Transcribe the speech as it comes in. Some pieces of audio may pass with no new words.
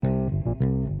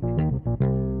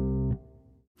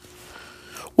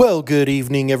Well, good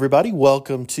evening, everybody.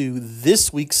 Welcome to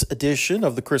this week's edition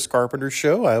of the Chris Carpenter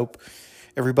Show. I hope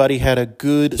everybody had a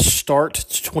good start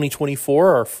to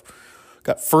 2024.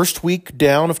 Got first week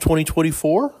down of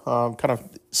 2024. Kind of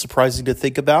surprising to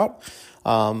think about.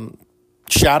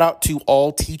 Shout out to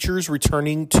all teachers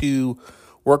returning to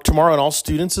work tomorrow and all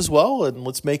students as well. And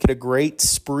let's make it a great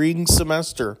spring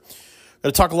semester.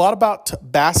 Going to talk a lot about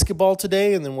basketball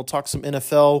today, and then we'll talk some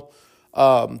NFL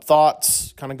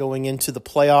thoughts kind of going into the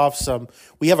playoffs.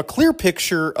 We have a clear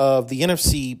picture of the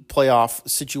NFC playoff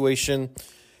situation.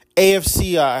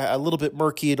 AFC, a little bit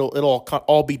murky. It'll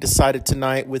all be decided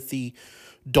tonight with the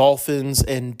Dolphins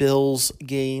and Bills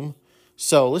game.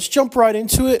 So let's jump right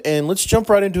into it, and let's jump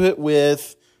right into it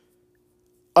with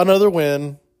another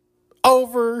win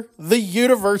over the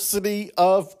University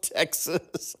of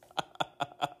Texas.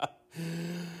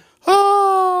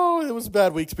 Oh, it was a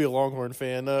bad week to be a Longhorn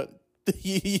fan.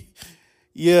 You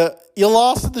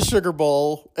lost in the Sugar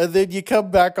Bowl, and then you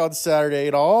come back on Saturday,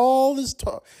 and all this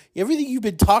talk, everything you've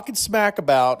been talking smack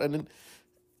about, and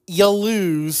you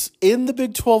lose in the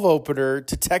Big 12 opener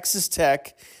to Texas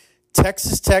Tech.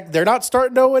 Texas Tech, they're not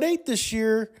starting 0-8 this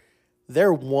year.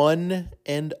 They're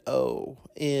 1-0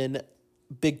 in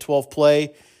Big 12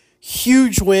 play.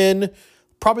 Huge win.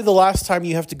 Probably the last time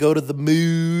you have to go to the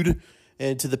Mood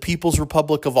and to the People's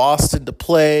Republic of Austin to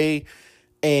play.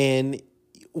 And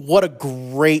what a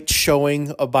great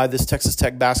showing by this Texas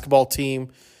Tech basketball team.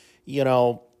 You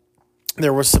know,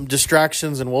 there were some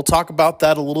distractions, and we'll talk about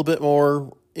that a little bit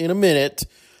more in a minute.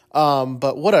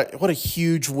 But what a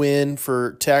huge win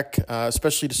for Tech,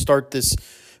 especially to start this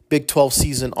Big 12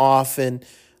 season off. And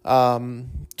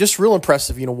just real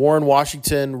impressive. You know, Warren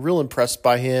Washington, real impressed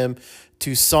by him.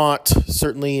 Toussaint,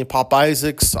 certainly, and Pop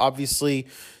Isaacs, obviously,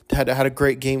 had a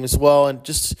great game as well. And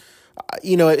just,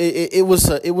 you know, it was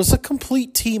a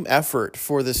complete team effort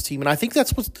for this team, and I think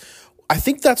that's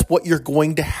what you're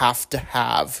going to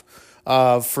have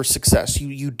for success.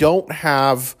 You don't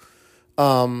have,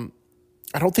 I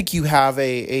don't think you have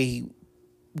a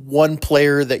one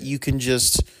player that you can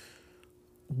just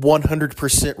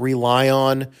 100% rely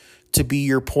on to be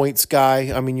your points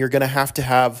guy. I mean, you're going to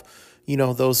have, you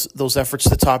know, those efforts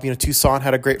at the top. You know, Toussaint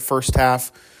had a great first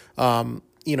half.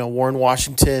 You know, Warren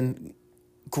Washington,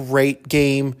 great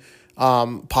game.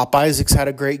 Pop Isaacs had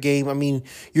a great game. I mean,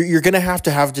 you're going to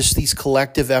have just these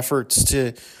collective efforts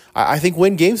to, I think,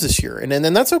 win games this year. And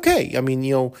then that's okay. I mean,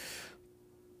 you know,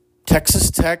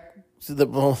 Texas Tech,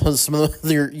 some of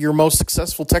your most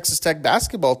successful Texas Tech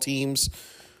basketball teams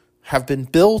have been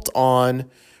built on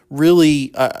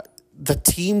really the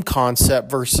team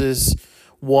concept versus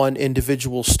one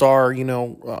individual star,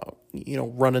 running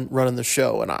the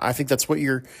show. And I think that's what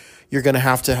you're going to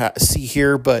have see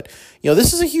here. But, you know,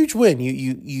 this is a huge win.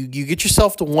 You get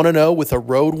yourself to 1-0 with a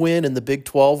road win in the Big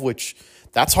 12, which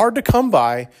that's hard to come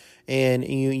by. And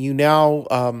you now,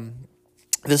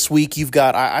 this week, you've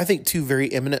got, I think, two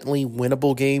very eminently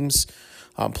winnable games,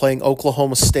 playing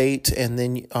Oklahoma State and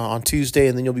then on Tuesday,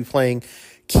 and then you'll be playing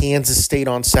Kansas State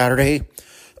on Saturday.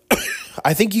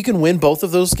 I think you can win both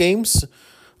of those games.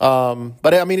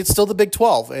 But I mean, it's still the Big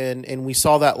 12, and we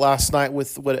saw that last night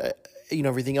with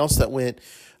everything else that went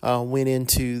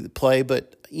into play.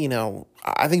 But, you know,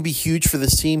 I think it'd be huge for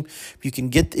this team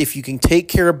if you can take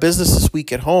care of business this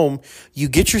week at home. You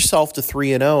get yourself to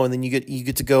 3-0, and then you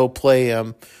get to go play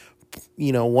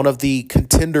one of the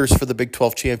contenders for the Big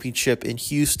 12 championship in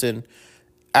Houston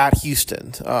at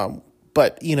Houston.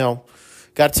 But, you know,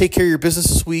 got to take care of your business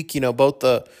this week. You know, both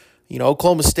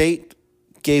Oklahoma State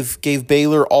gave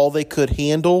Baylor all they could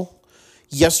handle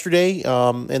yesterday,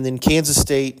 and then Kansas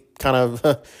State kind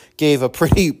of gave a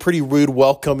pretty rude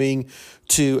welcoming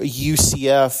to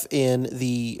UCF in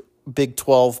the Big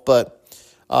 12. But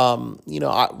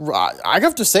I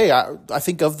have to say, I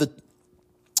think of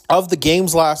the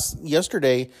games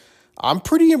yesterday, I'm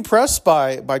pretty impressed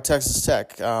by Texas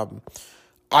Tech.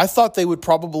 I thought they would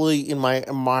probably, in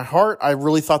my heart, I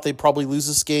really thought they'd probably lose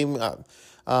this game.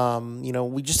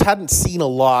 We just hadn't seen a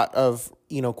lot of,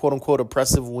 quote unquote,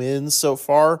 impressive wins so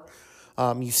far.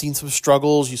 You've seen some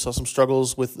struggles. You saw some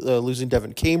struggles with losing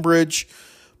Devin Cambridge.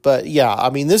 But yeah,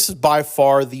 I mean, this is by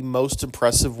far the most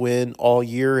impressive win all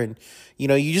year. And, you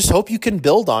know, you just hope you can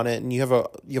build on it. And you have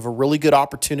a really good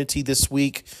opportunity this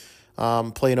week,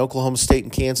 playing Oklahoma State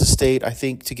and Kansas State, I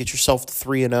think, to get yourself to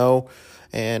 3-0.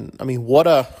 And I mean, what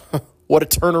a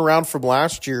turnaround from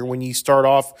last year when you start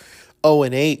off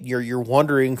 0-8. You're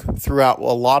wondering throughout a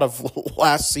lot of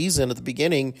last season at the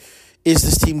beginning, is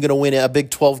this team going to win a Big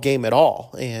 12 game at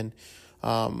all? And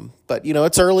but you know,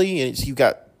 it's early, and you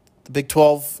got the Big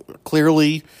 12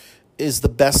 clearly is the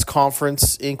best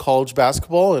conference in college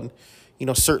basketball, and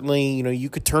certainly, you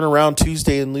could turn around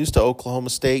Tuesday and lose to Oklahoma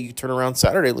State. You could turn around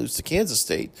Saturday and lose to Kansas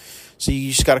State. So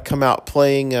you just got to come out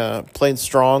playing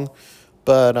strong.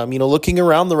 But, looking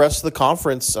around the rest of the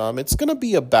conference, it's going to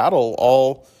be a battle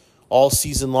all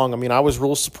season long. I was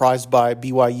real surprised by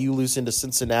BYU losing to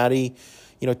Cincinnati.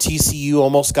 TCU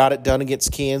almost got it done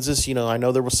against Kansas. I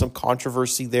know there was some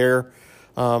controversy there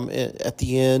at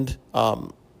the end.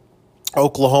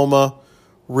 Oklahoma,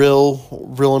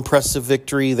 real impressive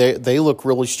victory. They look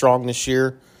really strong this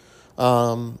year.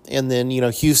 And then,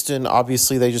 Houston,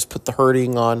 obviously they just put the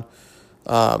hurting on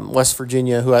West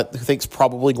Virginia, who I think is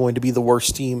probably going to be the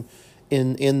worst team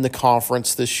in the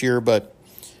conference this year. But,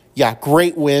 yeah,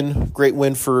 great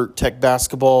win for Tech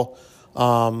basketball.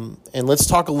 And let's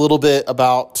talk a little bit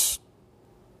about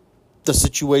the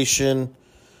situation,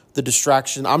 the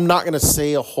distraction. I'm not going to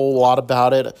say a whole lot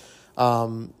about it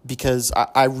because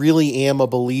I really am a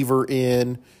believer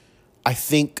in, I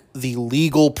think the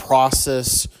legal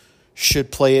process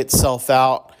should play itself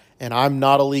out, and I'm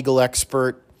not a legal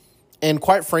expert. And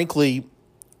quite frankly,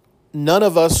 none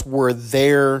of us were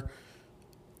there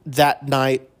that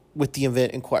night with the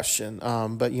event in question.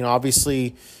 But,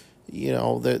 obviously,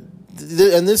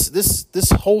 and this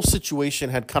whole situation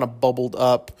had kind of bubbled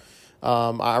up.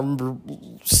 I remember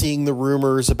seeing the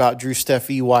rumors about Drew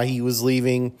Steffi, why he was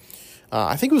leaving.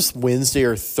 I think it was Wednesday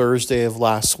or Thursday of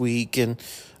last week. And,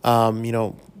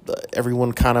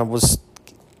 everyone kind of was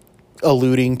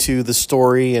alluding to the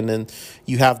story. And then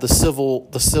you have the civil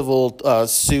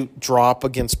suit drop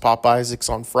against Pop Isaacs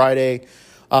on Friday.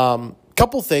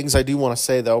 Couple things I do want to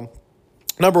say, though.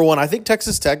 Number one, I think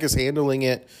Texas Tech is handling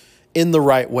it in the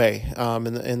right way.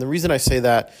 And the reason I say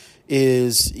that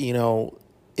is,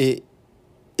 it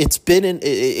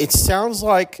sounds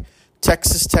like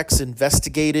Texas Tech's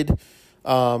investigated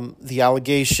the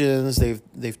allegations.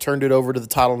 They've turned it over to the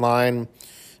Title IX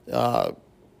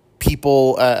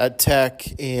people at Tech,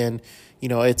 and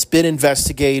it's been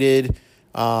investigated.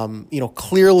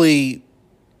 Clearly,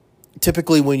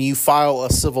 typically when you file a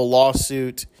civil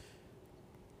lawsuit,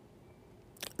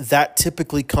 that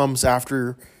typically comes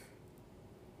after.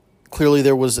 Clearly,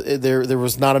 there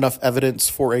was not enough evidence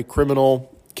for a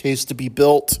criminal case to be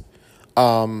built,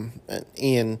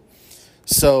 and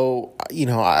so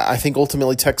I think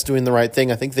ultimately Tech's doing the right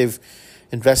thing. I think they've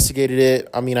investigated it.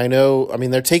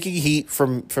 They're taking heat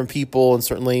from people, and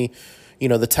certainly,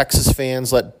 the Texas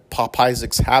fans let Pop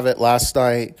Isaacs have it last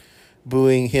night,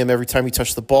 booing him every time he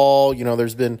touched the ball.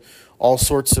 There's been all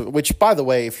sorts of. Which, by the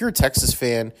way, if you're a Texas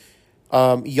fan,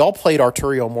 y'all played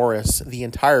Arturio Morris the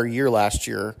entire year last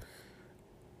year.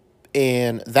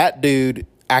 And that dude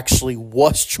actually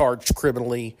was charged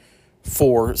criminally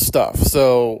for stuff.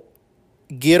 So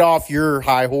get off your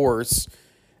high horse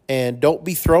and don't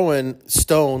be throwing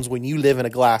stones when you live in a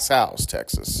glass house,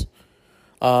 Texas.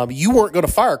 You weren't going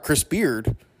to fire Chris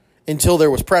Beard until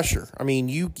there was pressure.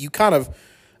 You kind of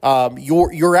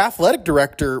your athletic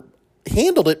director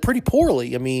handled it pretty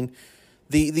poorly. It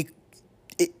was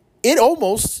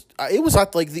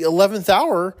at like the 11th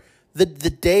hour. The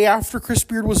day after Chris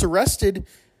Beard was arrested,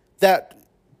 that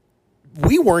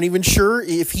we weren't even sure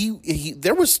if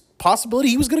there was possibility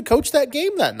he was going to coach that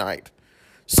game that night.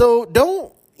 So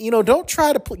don't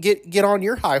try to get on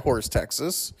your high horse,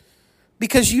 Texas,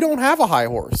 because you don't have a high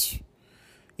horse.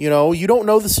 You don't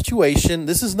know the situation.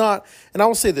 This is not, and I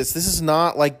will say this is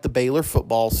not like the Baylor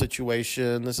football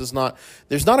situation. There's not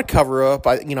a cover up.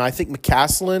 I think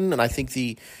McCaslin and I think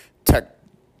the Tech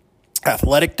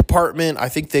athletic department, I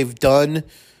think they've done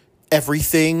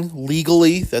everything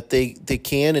legally that they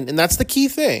can, and that's the key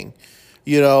thing.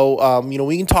 We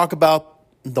can talk about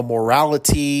the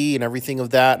morality and everything of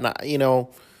that, and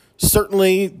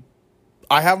certainly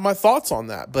I have my thoughts on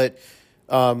that, but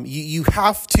you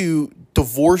have to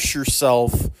divorce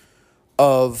yourself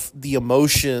of the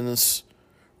emotions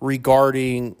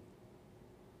regarding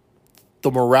the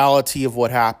morality of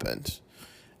what happened.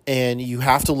 And you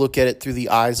have to look at it through the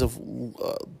eyes of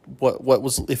what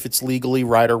was, if it's legally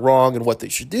right or wrong, and what they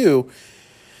should do.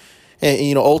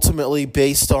 And ultimately,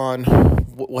 based on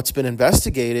what's been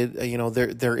investigated,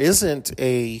 there isn't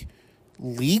a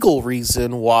legal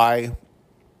reason why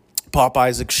Pop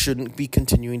Isaacs shouldn't be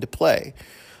continuing to play.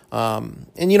 And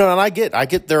I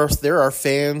get there are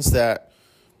fans that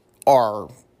are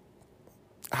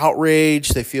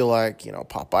outraged. They feel like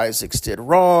Pop Isaacs did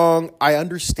wrong. I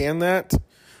understand that.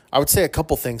 I would say a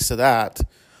couple things to that.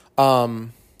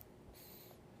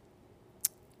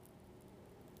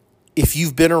 If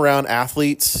you've been around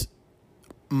athletes,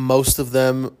 most of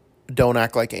them don't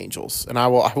act like angels. And I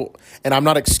will, and I'm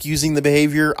not excusing the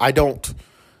behavior. I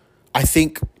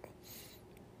think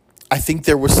I think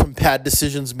there was some bad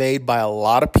decisions made by a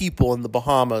lot of people in the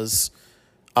Bahamas,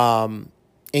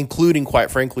 including,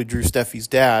 quite frankly, Drew Steffi's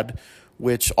dad,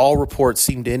 which all reports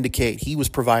seem to indicate he was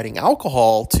providing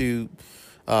alcohol to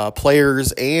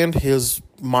players and his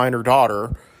minor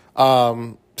daughter.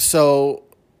 So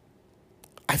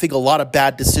I think a lot of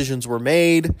bad decisions were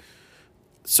made.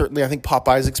 Certainly, I think Pop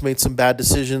Isaacs made some bad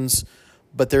decisions,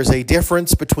 but there's a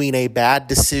difference between a bad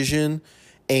decision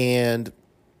and,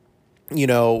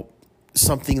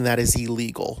 something that is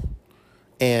illegal.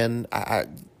 And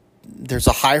there's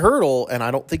a high hurdle, and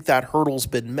I don't think that hurdle's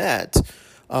been met.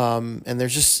 And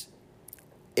there's just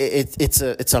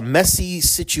it's a messy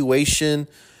situation.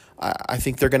 I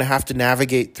think they're going to have to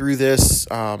navigate through this.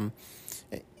 And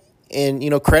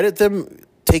credit them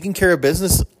taking care of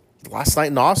business last night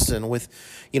in Austin with,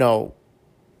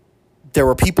 there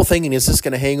were people thinking, is this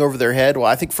going to hang over their head? Well,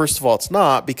 I think, first of all, it's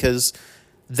not, because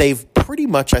they've pretty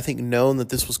much, I think, known that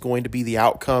this was going to be the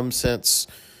outcome since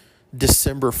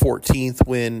December 14th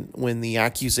when the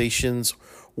accusations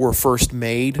were first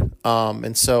made.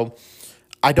 And so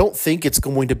I don't think it's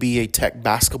going to be a Tech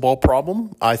basketball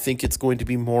problem. I think it's going to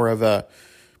be more of a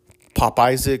Pop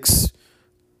Isaacs,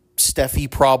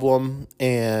 Steffi problem,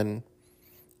 and,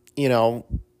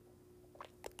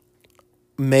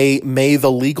 may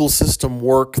the legal system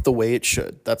work the way it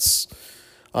should. That's,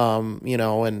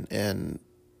 and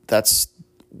that's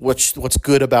what's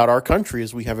good about our country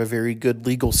is we have a very good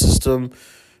legal system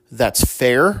that's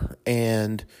fair,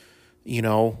 and,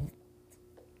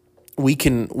 we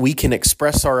can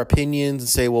express our opinions and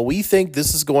say, well, we think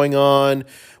this is going on.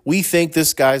 We think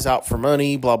this guy's out for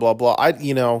money, blah, blah, blah. I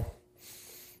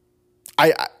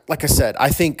like I said, I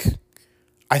think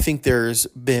there's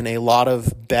been a lot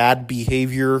of bad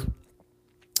behavior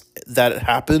that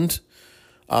happened.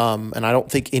 And I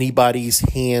don't think anybody's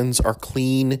hands are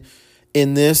clean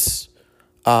in this,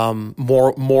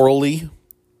 morally.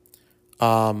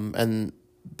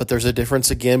 But there's a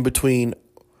difference again between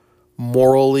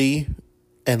morally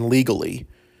and legally,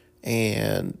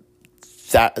 and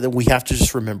that we have to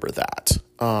just remember that,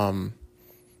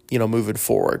 moving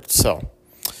forward. So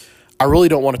I really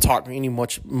don't want to talk any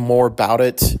much more about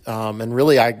it. And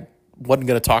really, I wasn't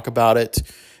going to talk about it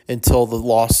until the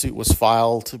lawsuit was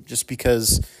filed, just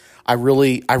because I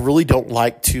really don't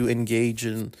like to engage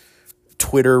in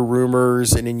Twitter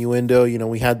rumors and innuendo.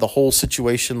 We had the whole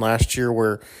situation last year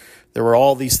where there were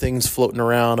all these things floating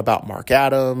around about Mark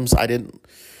Adams. I didn't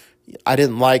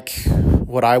like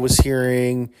what I was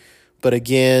hearing, but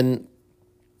again,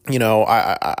 I'm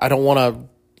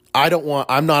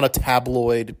not a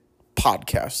tabloid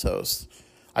podcast host.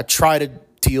 I try to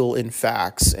deal in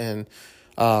facts, and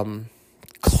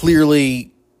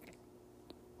clearly,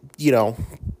 this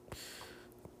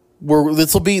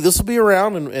will be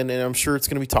around, and I'm sure it's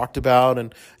going to be talked about.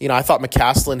 And I thought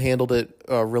McCaslin handled it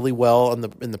really well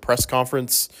in the press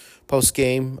conference post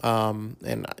game.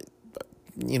 And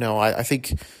I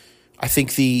think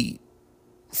the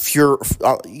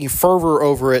fervor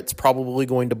over it's probably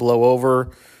going to blow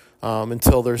over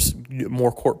until there's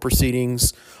more court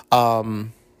proceedings. I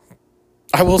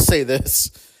will say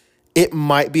this. It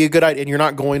might be a good idea, and you're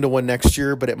not going to one next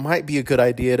year, but it might be a good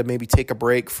idea to maybe take a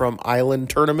break from island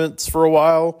tournaments for a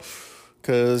while,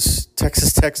 because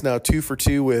Texas Tech's now 2 for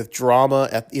 2 with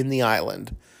drama in the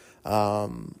island.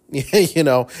 And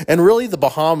really the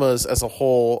Bahamas as a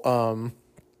whole.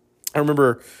 I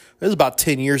remember it was about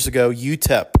 10 years ago,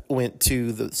 UTEP went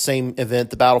to the same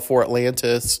event, the Battle for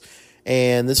Atlantis,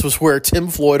 and this was where Tim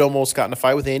Floyd almost got in a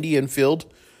fight with Andy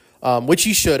Enfield. Which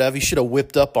he should have. He should have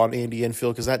whipped up on Andy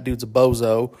Enfield, because that dude's a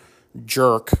bozo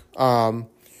jerk.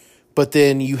 But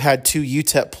then you had 2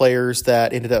 UTEP players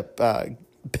that ended up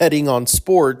betting on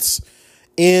sports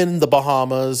in the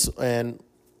Bahamas, and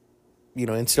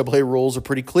NCAA rules are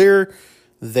pretty clear.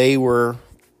 They were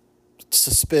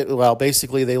suspended. Well,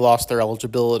 basically they lost their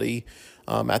eligibility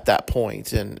at that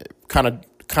point, and kind of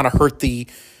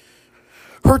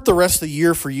hurt the rest of the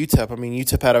year for UTEP. I mean,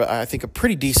 UTEP had, I think, a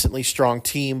pretty decently strong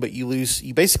team, but you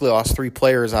basically lost 3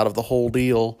 players out of the whole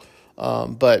deal.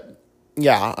 But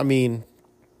yeah, I mean,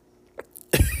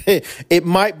 it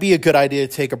might be a good idea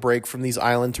to take a break from these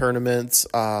island tournaments.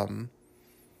 18,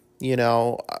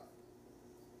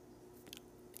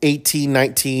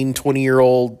 19,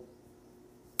 20-year-old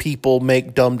people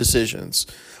make dumb decisions.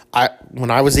 When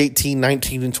I was 18,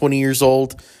 19, and 20 years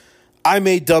old, I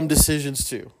made dumb decisions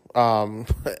too.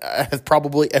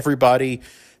 Probably everybody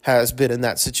has been in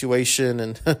that situation,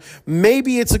 and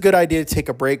maybe it's a good idea to take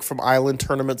a break from island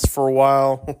tournaments for a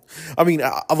while. I mean,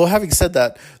 although having said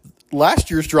that,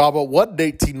 last year's drama wasn't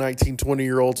 18, 19,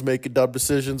 20-year-olds making dumb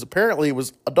decisions. Apparently it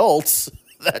was adults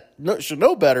that should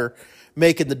know better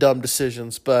making the dumb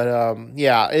decisions. But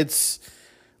yeah, it's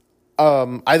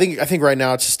I think right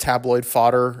now it's just tabloid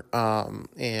fodder,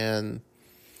 and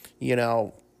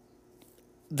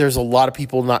there's a lot of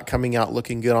people not coming out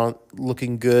looking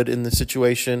good in the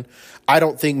situation. I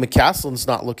don't think McCaslin's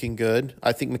not looking good.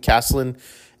 I think McCaslin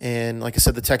and, like I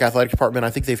said, the Tech Athletic Department, I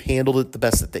think they've handled it the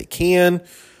best that they can.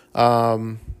 But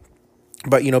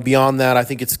beyond that, I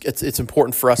think it's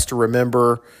important for us to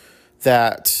remember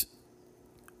that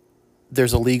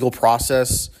there's a legal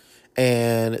process,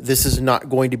 and this is not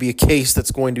going to be a case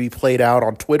that's going to be played out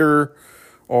on Twitter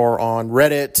or on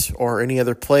Reddit or any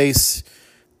other place.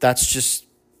 That's just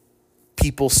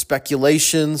people's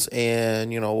speculations,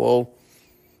 and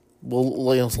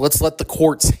let's let the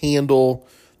courts handle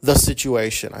the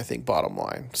situation, I think, bottom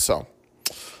line. So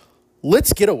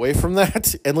let's get away from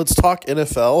that and let's talk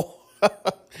NFL.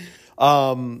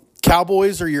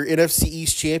 Cowboys are your NFC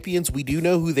East champions. We do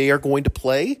know who they are going to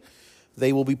play.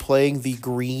 They will be playing the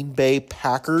Green Bay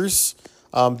Packers.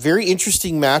 Very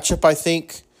interesting matchup, I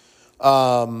think.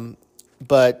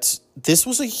 But this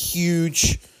was a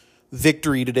huge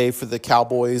victory today for the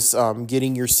Cowboys,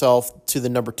 getting yourself to the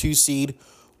number 2 seed.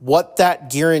 What that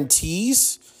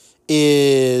guarantees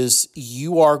is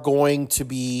you are going to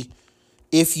be,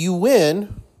 if you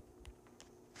win,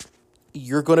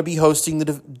 you're going to be hosting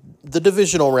the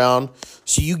divisional round.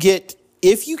 So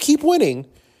if you keep winning,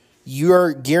 you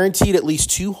are guaranteed at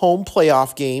least 2 home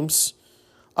playoff games.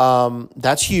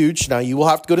 That's huge. Now, you will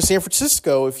have to go to San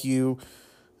Francisco if you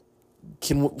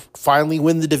can finally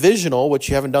win the divisional, which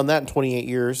you haven't done that in 28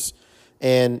 years.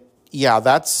 And yeah,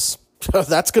 that's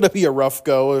going to be a rough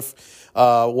go if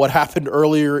what happened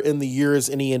earlier in the year is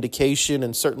any indication.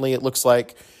 And certainly it looks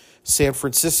like San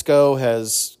Francisco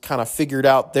has kind of figured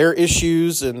out their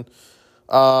issues. And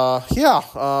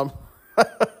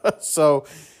so,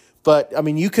 but I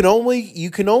mean, you can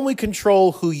only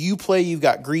control who you play. You've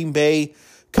got Green Bay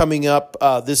coming up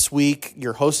this week.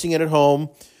 You're hosting it at home.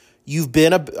 You've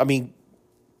been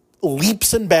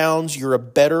leaps and bounds, you're a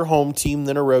better home team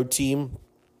than a road team.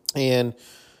 And,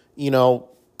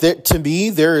 to me,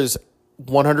 there is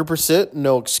 100%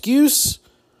 no excuse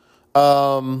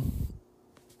to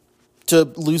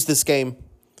lose this game.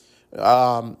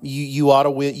 You ought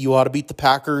to win. You ought to beat the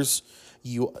Packers.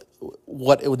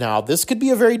 Now, this could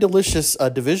be a very delicious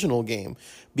divisional game,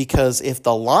 because if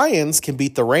the Lions can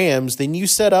beat the Rams, then you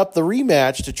set up the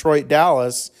rematch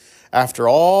Detroit-Dallas after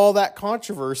all that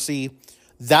controversy.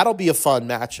 That'll be a fun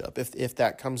matchup if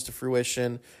that comes to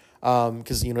fruition,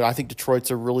 because I think Detroit's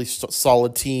a really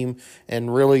solid team,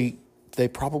 and really they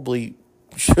probably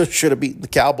should have beaten the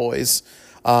Cowboys.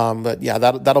 But yeah,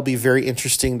 that'll be very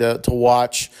interesting to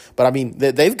watch. But I mean,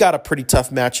 they've got a pretty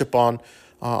tough matchup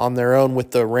on their own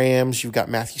with the Rams. You've got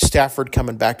Matthew Stafford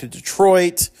coming back to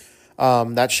Detroit.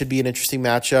 That should be an interesting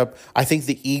matchup. I think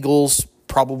the Eagles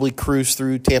probably cruise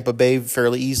through Tampa Bay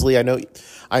fairly easily.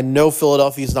 I know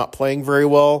Philadelphia's not playing very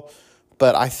well,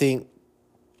 but I think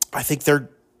they're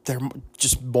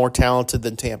just more talented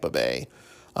than Tampa Bay.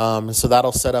 So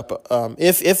that'll set up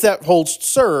if that holds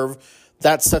serve,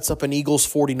 that sets up an Eagles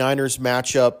 49ers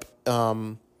matchup,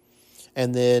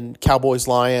 and then Cowboys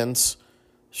Lions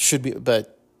should be.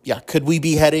 But yeah, could we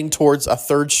be heading towards a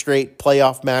third straight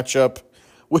playoff matchup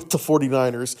with the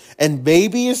 49ers? And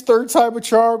maybe his third time a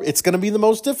charm. It's going to be the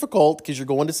most difficult because you're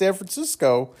going to San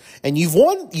Francisco, and you've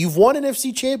won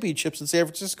NFC championships in San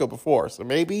Francisco before. So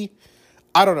maybe,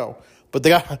 I don't know, but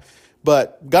got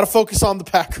to focus on the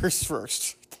Packers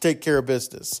first to take care of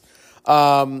business.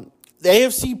 The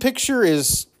AFC picture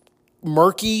is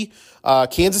murky.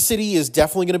 Kansas City is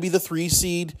definitely going to be the 3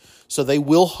 seed, so they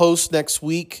will host next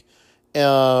week.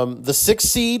 The 6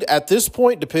 seed at this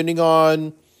point, depending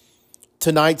on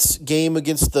tonight's game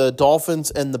against the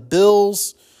Dolphins and the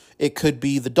Bills, it could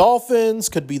be the Dolphins,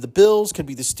 could be the Bills, could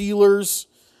be the Steelers.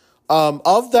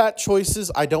 Of that choices,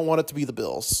 I don't want it to be the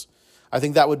Bills. I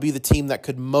think that would be the team that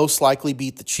could most likely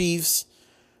beat the Chiefs.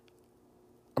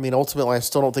 I mean, ultimately, I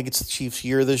still don't think it's the Chiefs'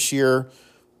 year this year,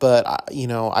 but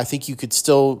I think you could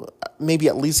still maybe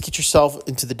at least get yourself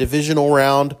into the divisional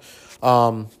round.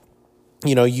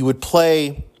 You would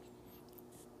play.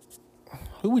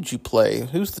 Who would you play?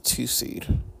 Who's the 2 seed?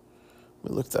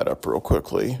 Let me look that up real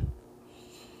quickly.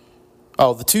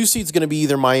 Oh, the 2 seed's going to be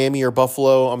either Miami or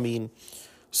Buffalo. I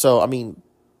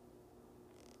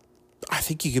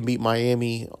think you can beat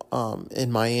Miami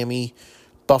in Miami.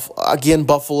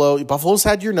 Buffalo. Buffalo's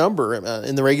had your number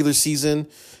in the regular season.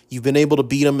 You've been able to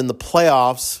beat them in the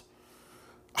playoffs.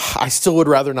 I still would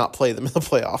rather not play them in the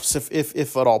playoffs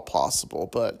if at all possible.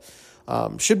 But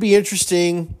should be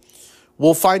interesting.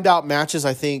 we'll find out matches.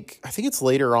 I think it's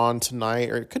later on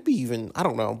tonight, or it could be even, I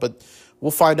don't know, but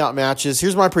we'll find out matches.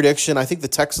 Here's my prediction. I think the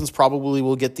Texans probably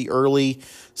will get the early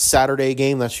Saturday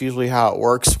game. That's usually how it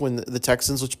works when the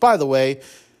Texans, which, by the way,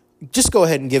 just go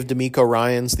ahead and give DeMeco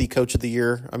Ryans the coach of the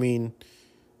year. I mean,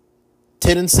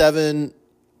 10-7,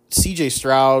 CJ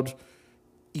Stroud.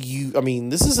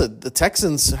 The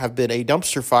Texans have been a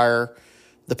dumpster fire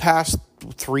the past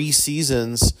 3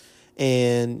 seasons,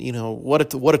 and what a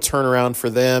turnaround for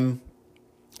them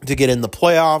to get in the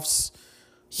playoffs.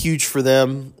 Huge for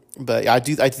them. But I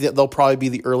think they'll probably be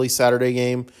the early Saturday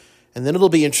game, and then it'll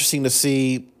be interesting to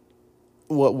see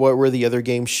where the other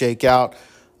games shake out.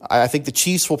 I think the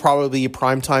Chiefs will probably be a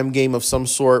primetime game of some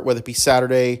sort, whether it be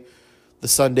Saturday, the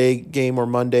Sunday game, or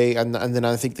Monday, and then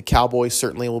I think the Cowboys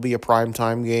certainly will be a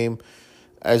primetime game,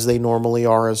 as they normally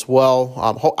are as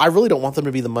well. I really don't want them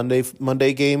to be the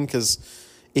Monday game, because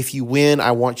if you win,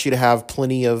 I want you to have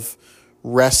plenty of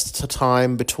rest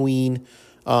time between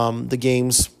the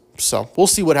games. So we'll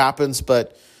see what happens,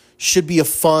 but should be a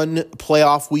fun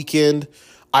playoff weekend.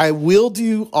 I will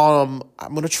do. I'm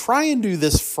going to try and do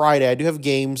this Friday. I do have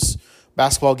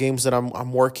basketball games that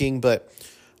I'm working, but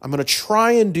I'm going to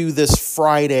try and do this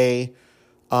Friday,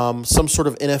 some sort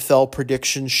of NFL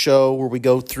prediction show where we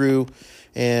go through,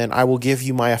 and I will give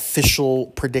you my official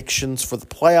predictions for the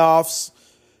playoffs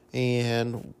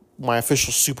and my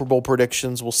official Super Bowl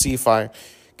predictions. We'll see if I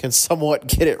can somewhat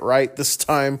get it right this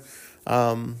time.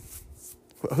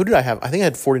 Who did I have? I think I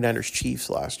had 49ers Chiefs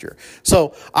last year.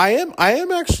 So I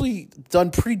am actually done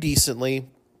pretty decently.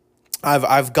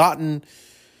 I've gotten,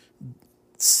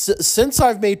 since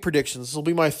I've made predictions, this will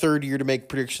be my 3rd year to make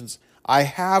predictions, I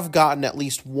have gotten at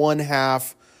least one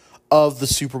half of the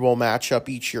Super Bowl matchup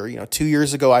each year. 2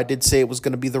 years ago, I did say it was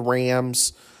going to be the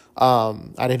Rams. I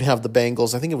didn't have the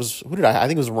Bengals. I think it was, I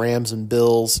think it was Rams and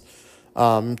Bills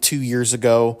 2 years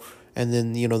ago. And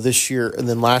then, this year, and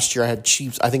then last year I had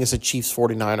Chiefs. I think I said Chiefs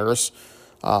 49ers.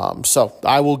 So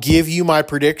I will give you my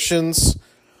predictions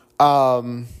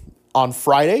on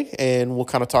Friday, and we'll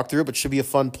kind of talk through it, but it should be a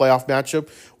fun playoff matchup.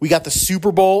 We got the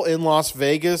Super Bowl in Las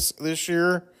Vegas this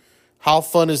year. How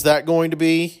fun is that going to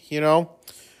be,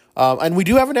 And we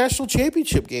do have a national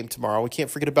championship game tomorrow. We can't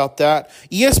forget about that.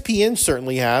 ESPN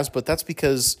certainly has, but that's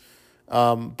because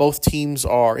both teams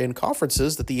are in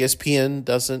conferences that the ESPN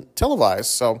doesn't televise.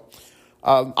 So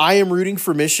I am rooting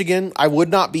for Michigan. I would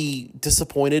not be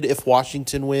disappointed if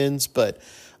Washington wins, but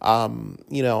I'm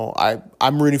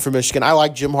rooting for Michigan. I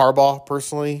like Jim Harbaugh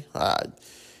personally. I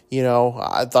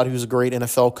thought he was a great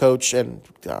NFL coach, and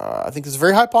I think there's a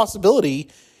very high possibility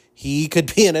he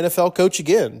could be an NFL coach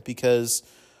again, because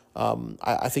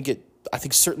I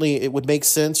think certainly it would make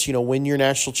sense. Win your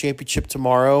national championship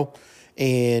tomorrow,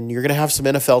 and you're going to have some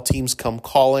NFL teams come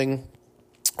calling.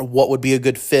 What would be a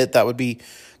good fit? That would be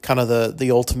kind of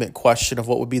the ultimate question of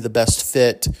what would be the best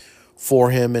fit for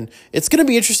him. And it's going to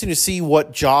be interesting to see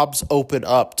what jobs open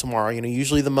up tomorrow.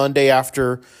 Usually the Monday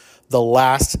after the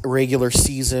last regular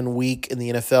season week in the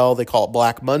NFL, they call it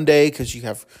Black Monday because you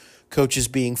have coaches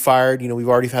being fired. We've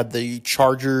already had the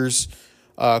Chargers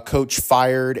coach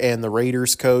fired and the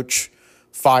Raiders coach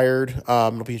fired.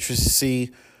 It'll be interesting to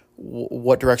see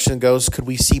what direction it goes. Could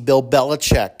we see Bill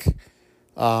Belichick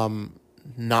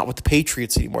not with the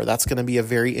Patriots anymore? That's going to be a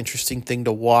very interesting thing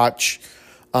to watch.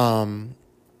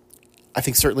 I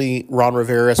think certainly Ron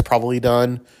Rivera is probably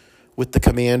done with the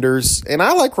Commanders. And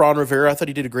I like Ron Rivera. I thought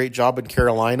he did a great job in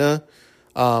Carolina.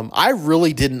 I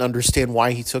really didn't understand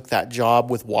why he took that job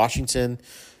with Washington.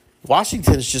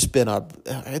 Washington's just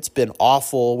it's been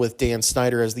awful with Dan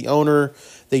Snyder as the owner.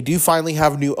 They do finally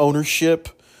have new ownership,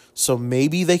 so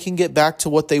maybe they can get back to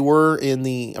what they were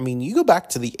you go back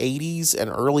to the 80s and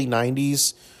early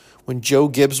 90s when Joe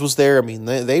Gibbs was there.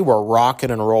 They were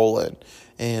rocking and rolling,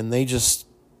 and they just,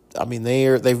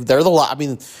 they're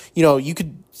the, you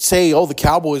could say, the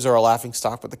Cowboys are a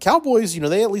laughingstock, but the Cowboys,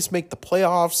 they at least make the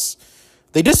playoffs.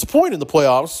 They disappoint in the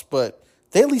playoffs, but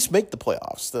they at least make the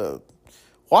playoffs. The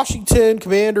Washington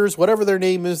Commanders, whatever their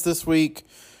name is this week,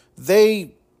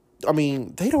 they don't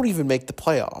even make the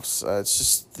playoffs. It's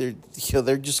just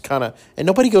they're just kind of, and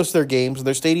nobody goes to their games, and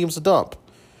their stadium's a dump.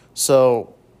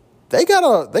 So they got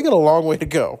a long way to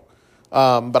go.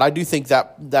 But I do think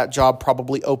that job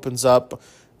probably opens up.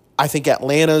 I think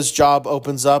Atlanta's job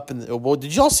opens up. And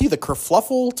did y'all see the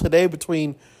kerfluffle today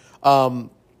between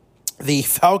the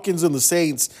Falcons and the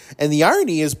Saints? And the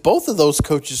irony is both of those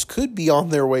coaches could be on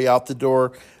their way out the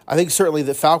door. I think certainly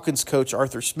the Falcons coach,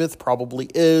 Arthur Smith, probably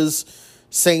is.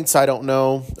 Saints, I don't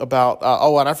know about.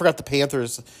 And I forgot the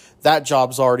Panthers. That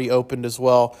job's already opened as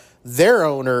well. Their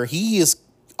owner, he is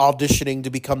auditioning to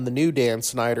become the new Dan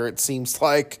Snyder, it seems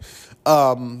like.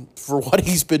 for what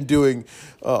he's been doing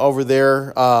over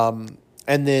there.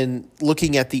 And then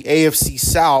looking at the AFC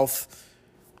South,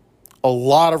 a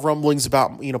lot of rumblings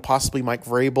about, possibly Mike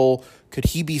Vrabel. Could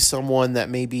he be someone that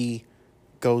maybe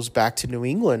goes back to New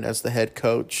England as the head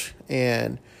coach?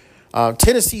 And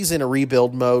Tennessee's in a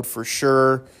rebuild mode for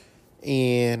sure.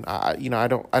 And I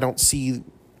don't see,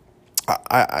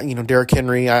 Derrick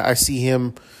Henry. I see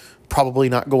him probably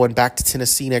not going back to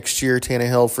Tennessee next year.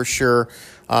 Tannehill for sure.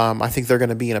 I think they're going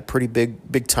to be in a pretty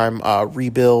big time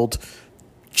rebuild.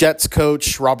 Jets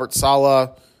coach Robert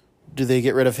Saleh. Do they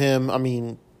get rid of him? I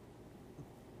mean,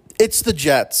 it's the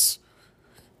Jets.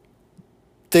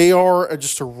 They are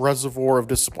just a reservoir of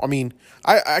disappointment.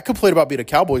 I mean, I complain about being a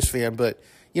Cowboys fan, but,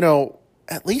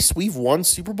 at least we've won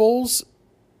Super Bowls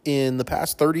in the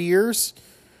past 30 years.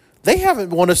 They haven't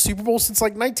won a Super Bowl since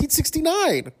like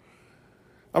 1969.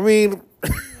 I mean,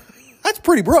 that's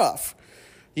pretty rough,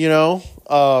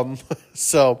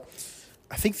 So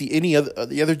I think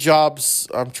the other jobs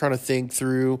I'm trying to think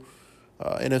through,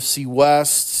 NFC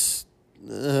West.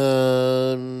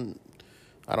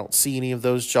 I don't see any of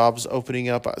those jobs opening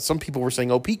up. Some people were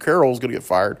saying, Pete Carroll's going to get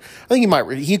fired. I think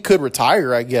he could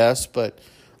retire, I guess, but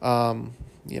I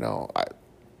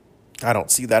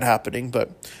don't see that happening.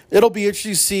 But it'll be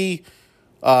interesting to see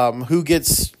who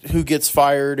gets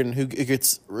fired and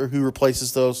who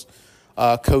replaces those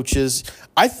coaches.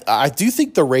 I do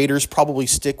think the Raiders probably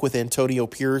stick with Antonio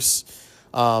Pierce.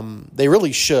 They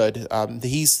really should.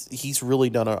 He's really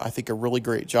done a really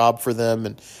great job for them.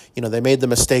 And, they made the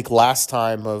mistake last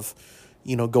time of,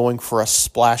 going for a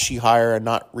splashy hire and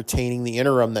not retaining the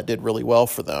interim that did really well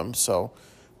for them. So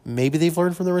maybe they've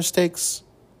learned from their mistakes.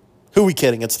 Who are we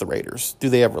kidding? It's the Raiders. Do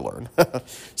they ever learn?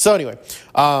 So anyway,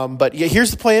 but yeah,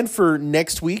 here's the plan for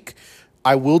next week.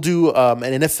 I will do an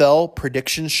NFL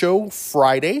prediction show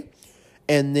Friday,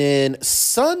 and then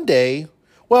Sunday,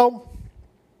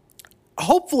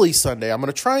 hopefully Sunday. I'm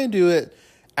going to try and do it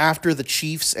after the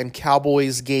Chiefs and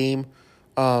Cowboys game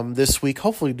this week.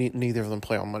 Hopefully neither of them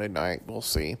play on Monday night. We'll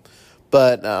see.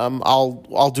 But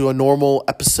I'll do a normal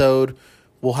episode.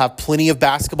 We'll have plenty of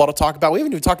basketball to talk about. We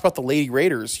haven't even talked about the Lady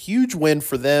Raiders. Huge win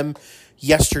for them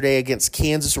yesterday against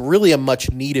Kansas. Really a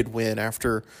much-needed win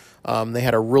after they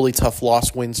had a really tough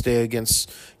loss Wednesday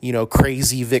against,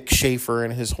 crazy Vic Schaefer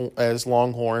and his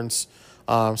Longhorns.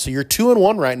 So you're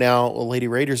 2-1 right now. The Lady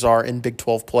Raiders are in Big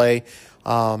 12 play.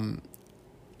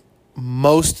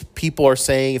 Most people are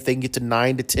saying if they can get to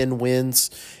 9 to 10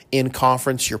 wins in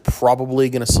conference, you're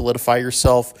probably going to solidify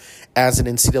yourself as an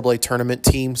NCAA tournament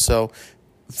team. So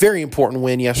very important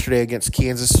win yesterday against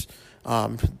Kansas.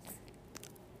 I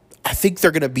think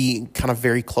they're going to be kind of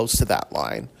very close to that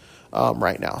line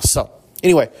right now. So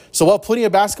anyway, we'll have plenty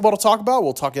of basketball to talk about.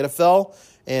 We'll talk NFL.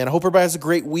 And I hope everybody has a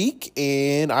great week,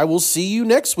 and I will see you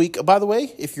next week. By the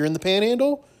way, if you're in the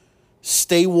Panhandle,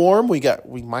 stay warm. We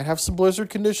might have some blizzard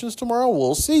conditions tomorrow.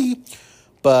 We'll see.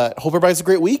 But hope everybody has a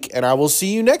great week, and I will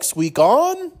see you next week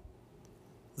on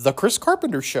The Chris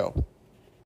Carpenter Show.